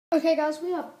Okay guys,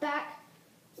 we are back.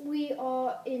 We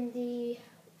are in the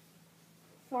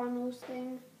finals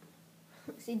thing.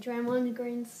 See Draymond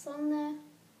Green's son there.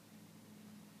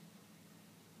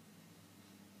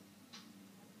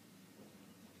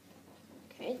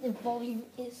 Okay, the volume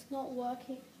is not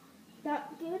working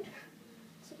that good.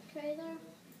 It's okay though.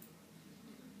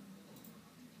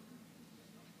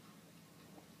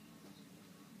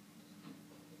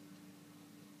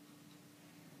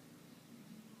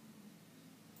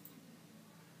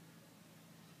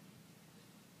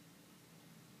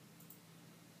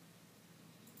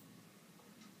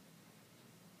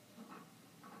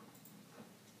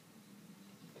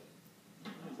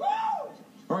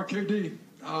 All right, KD.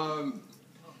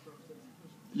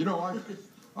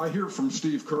 I hear from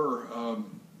Steve Kerr,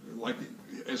 like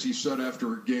as he said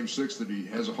after Game 6, that he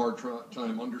has a hard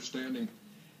time understanding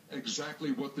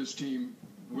exactly what this team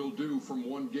will do from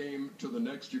one game to the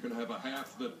next. You can have a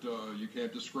half that you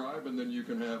can't describe, and then you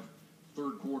can have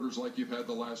third quarters like you've had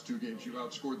the last two games. You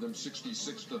outscored them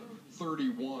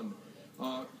 66-31.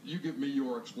 You give me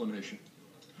your explanation.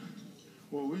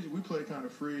 Well, we play kind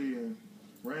of free and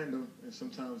random, and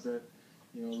sometimes that,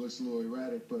 looks a little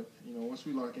erratic. But, once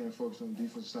we lock in and focus on the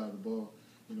defensive side of the ball,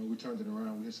 we turned it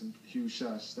around. We hit some huge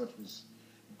shots. Steph was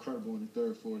incredible in the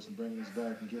third for us and bringing us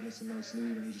back and getting us a nice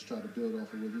lead, and we just tried to build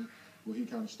off of what he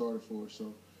kind of started for us.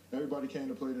 So everybody came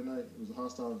to play tonight. It was a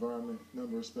hostile environment,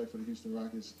 number of respect for the Houston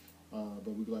Rockets, but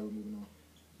we're glad we're moving on.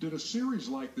 Did a series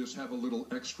like this have a little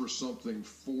extra something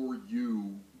for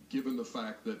you, given the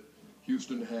fact that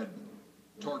Houston had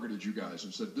targeted you guys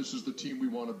and said, this is the team we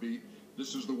want to beat,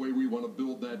 this is the way we want to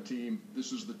build that team,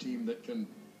 this is the team that can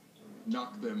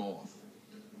knock them off?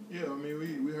 Yeah, I mean,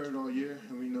 we heard it all year,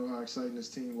 and we know how exciting this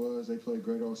team was. They played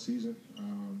great all season,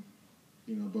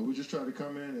 but we just tried to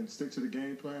come in and stick to the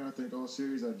game plan. I think all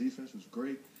series our defense was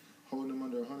great, holding them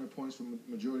under 100 points for the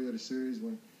majority of the series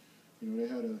when, they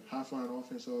had a high-flying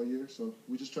offense all year. So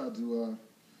we just tried to,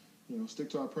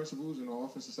 stick to our principles, and our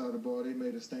offensive side of the ball, they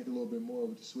made us think a little bit more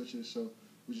with the switches. So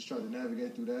we just tried to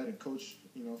navigate through that, and Coach,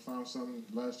 found something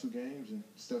the last two games, and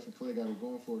Steph and Clay got it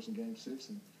going for us in Game 6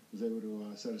 and was able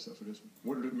to set us up for this one.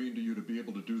 What did it mean to you to be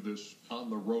able to do this on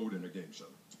the road in a Game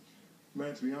 7?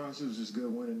 Man, to be honest, it was just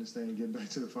good winning this thing and getting back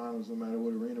to the finals no matter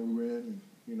what arena we were in.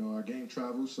 And, our game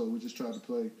travels, so we just tried to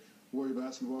play Warrior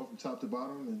basketball from top to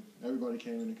bottom, and everybody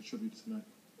came in and contributed tonight.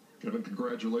 Kevin,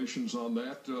 congratulations on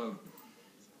that.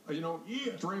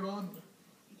 Draymond,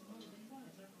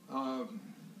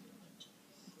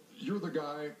 you're the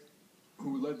guy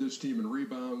who led this team in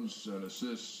rebounds and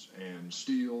assists and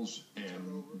steals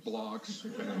and blocks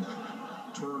and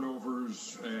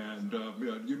turnovers and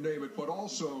you name it. But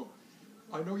also,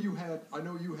 I know you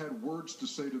had words to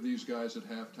say to these guys at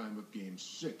halftime of Game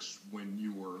 6 when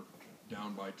you were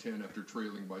down by 10 after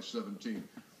trailing by 17.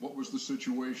 What was the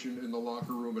situation in the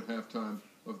locker room at halftime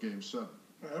of Game 7?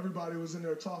 Everybody was in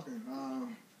there talking.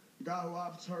 The guy who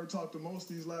I've heard talk the most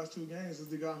these last two games is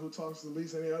the guy who talks the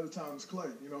least any other time is Clay.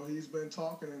 He's been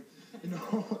talking, and,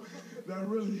 that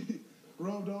really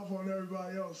rubbed off on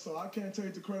everybody else. So I can't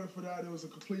take the credit for that. It was a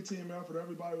complete team effort.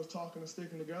 Everybody was talking and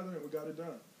sticking together, and we got it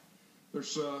done.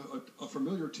 There's a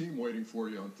familiar team waiting for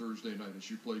you on Thursday night as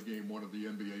you play Game 1 of the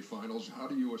NBA Finals. How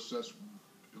do you assess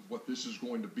what this is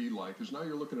going to be like? Because now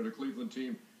you're looking at a Cleveland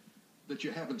team that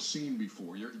you haven't seen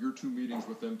before. Your two meetings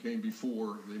with them came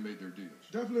before they made their deals.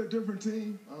 Definitely a different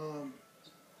team.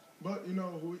 But,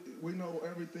 we know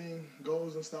everything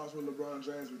goes and stops with LeBron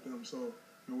James with them. So,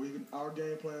 our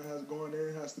game plan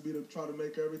has to be to try to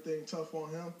make everything tough on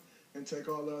him and take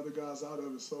all the other guys out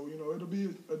of it. So, it'll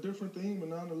be a different thing, but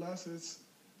nonetheless, it's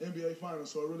NBA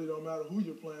Finals. So it really don't matter who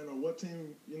you're playing or what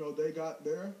team, they got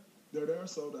there. They're there,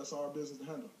 so that's our business to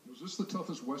handle. Was this the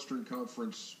toughest Western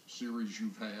Conference series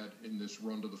you've had in this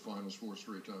run to the finals 4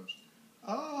 straight times?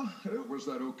 Or was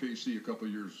that OKC a couple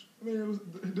of years? I mean,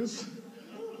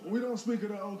 we don't speak of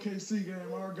the OKC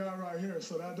game, our guy right here,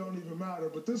 so that don't even matter.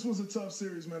 But this was a tough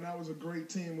series, man. That was a great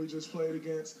team we just played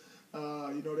against.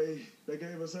 They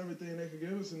gave us everything they could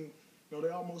give us, and they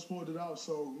almost pulled it out.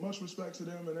 So much respect to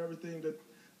them and everything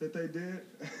that they did.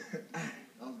 That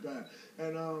was bad.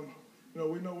 And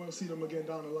we know we'll see them again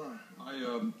down the line.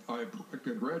 I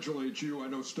congratulate you. I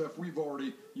know, Steph,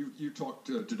 you talked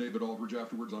to David Aldridge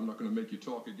afterwards. I'm not going to make you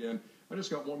talk again. I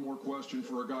just got one more question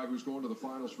for a guy who's going to the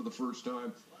finals for the first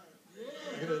time.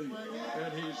 And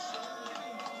he's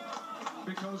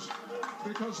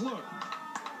because look,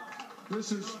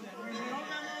 this is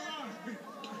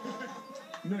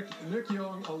Nick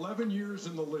Young, 11 years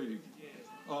in the league.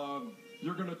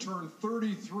 You're going to turn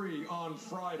 33 on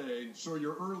Friday, so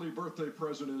your early birthday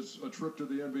present is a trip to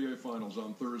the NBA Finals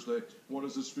on Thursday. What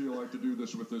does this feel like to do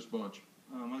this with this bunch?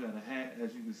 I got a hat,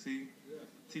 as you can see,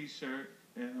 T-shirt,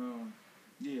 and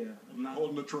yeah. I'm not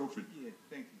holding the trophy. Yeah,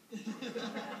 thank you.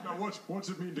 Now, what's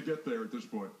it mean to get there at this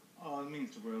point? Oh, it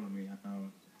means the world to me.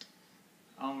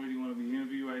 I don't really want to be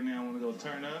interviewed right now. I want to go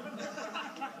turn up.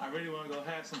 I really want to go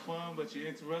have some fun, but you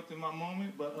interrupted my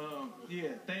moment. But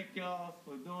yeah, thank y'all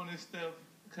for doing this stuff.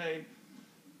 Okay.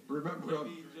 Remember,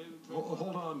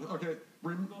 hold on. Okay. Go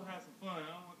have some fun.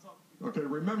 I don't want to talk to you. Okay.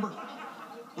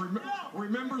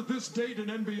 Remember this date in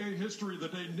NBA history, the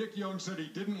day Nick Young said he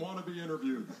didn't want to be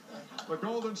interviewed. The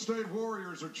Golden State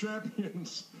Warriors are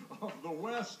champions of the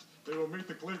West. They will meet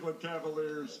the Cleveland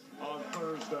Cavaliers on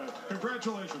Thursday.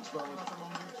 Congratulations, fellas.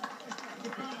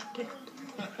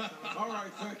 All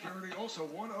right, thank you, Ernie. Also,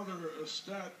 one other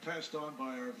stat passed on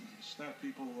by our stat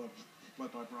people,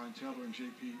 led by Brian Taylor and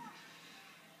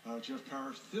JP, Jeff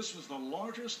Parrish. This was the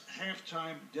largest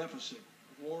halftime deficit,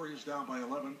 Warriors down by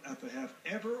 11 at the half,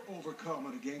 ever overcome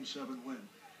in a Game 7 win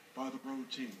by the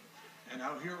road team. And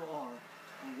now here are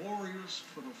the Warriors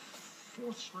for the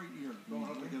fourth straight year going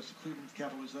up against the Cleveland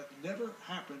Cavaliers. That never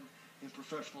happened in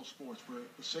professional sports, where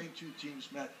the same two teams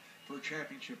met for a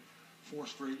championship 4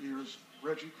 straight years.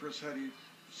 Reggie, Chris, how do you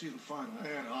see the final?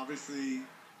 And obviously,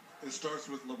 it starts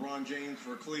with LeBron James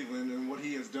for Cleveland and what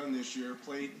he has done this year.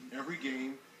 Played every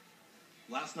game.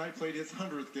 Last night played his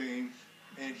 100th game,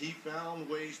 and he found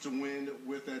ways to win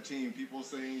with that team. People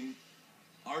saying,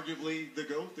 arguably, the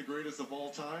GOAT, the greatest of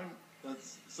all time.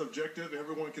 That's subjective.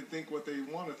 Everyone can think what they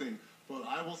want to think. But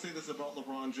I will say this about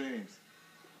LeBron James.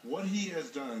 What he has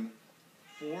done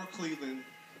for Cleveland,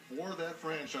 for that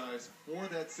franchise, for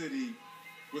that city,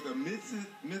 with a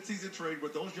mid-season trade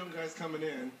with those young guys coming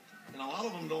in, and a lot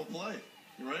of them don't play,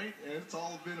 right? And it's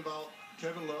all been about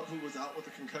Kevin Love, who was out with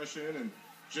a concussion, and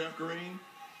Jeff Green.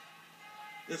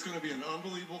 It's going to be an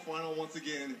unbelievable final once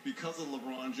again because of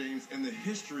LeBron James and the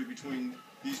history between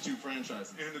these two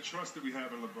franchises. And the trust that we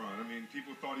have in LeBron. I mean,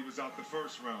 people thought he was out the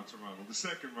first round, Toronto. The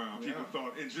second round, people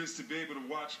thought. And just to be able to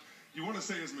watch, you want to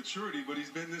say his maturity, but he's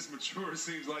been this mature, it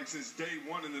seems like, since day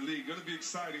one in the league. Going to be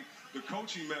exciting, the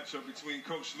coaching matchup between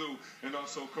Coach Lue and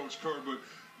also Coach Kerr. But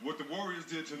what the Warriors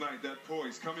did tonight, that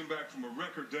poise, coming back from a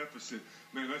record deficit,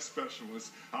 man, that's special.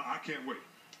 I can't wait.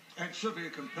 And should be a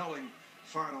compelling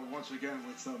final once again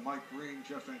with Mike Green,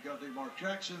 Jeff Van Gundy, Mark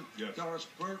Jackson, Doris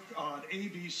Burke on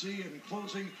ABC. In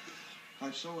closing,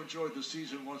 I so enjoyed the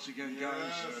season once again,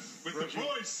 guys. With Reggie, the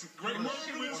voice, great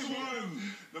working with you on.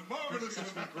 The marvelous.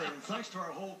 It's been great. And thanks to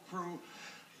our whole crew,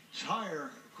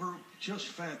 entire group, just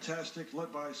fantastic,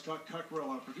 led by Scott Cockrell,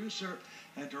 our producer,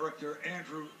 and director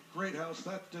Andrew Greathouse.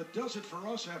 That does it for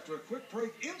us. After a quick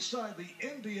break, Inside the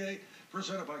NBA,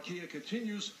 presented by Kia,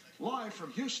 continues live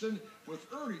from Houston with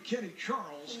Ernie, Kenny,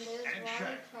 Charles, and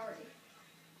Shaq.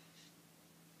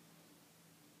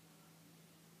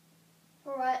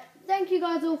 Alright, thank you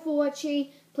guys all for watching.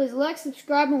 Please like,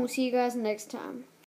 subscribe, and we'll see you guys next time.